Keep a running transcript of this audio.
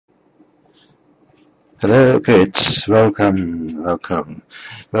Hello kids, welcome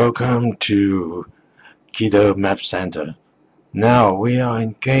to Kido Map Center. Now we are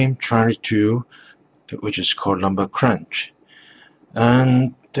in game 22, which is called Number Crunch.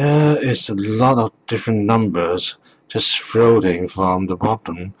 And there is a lot of different numbers just floating from the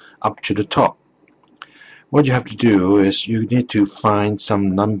bottom up to the top. What you have to do is you need to find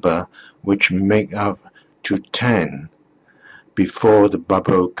some number which make up to 10 before the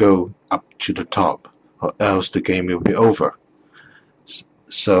bubble go up to the top, or else the game will be over.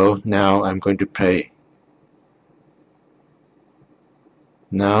 So now I'm going to play.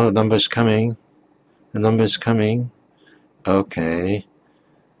 Now the number is coming. Okay.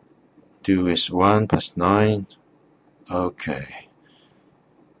 Do is 1 plus 9. Okay.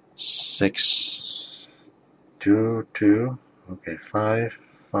 6, 2, 2. Okay, 5.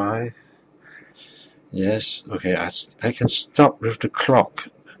 Yes, okay, I can stop with the clock.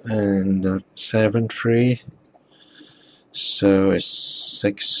 And 7, 3. So it's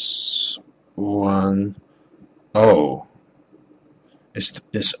 6, 1. Oh,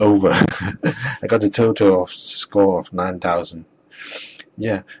 it's over. I got a total of score of 9,000.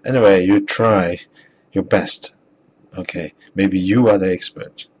 Yeah, anyway, you try your best. Okay, maybe you are the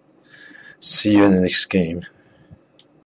expert. See you in the next game.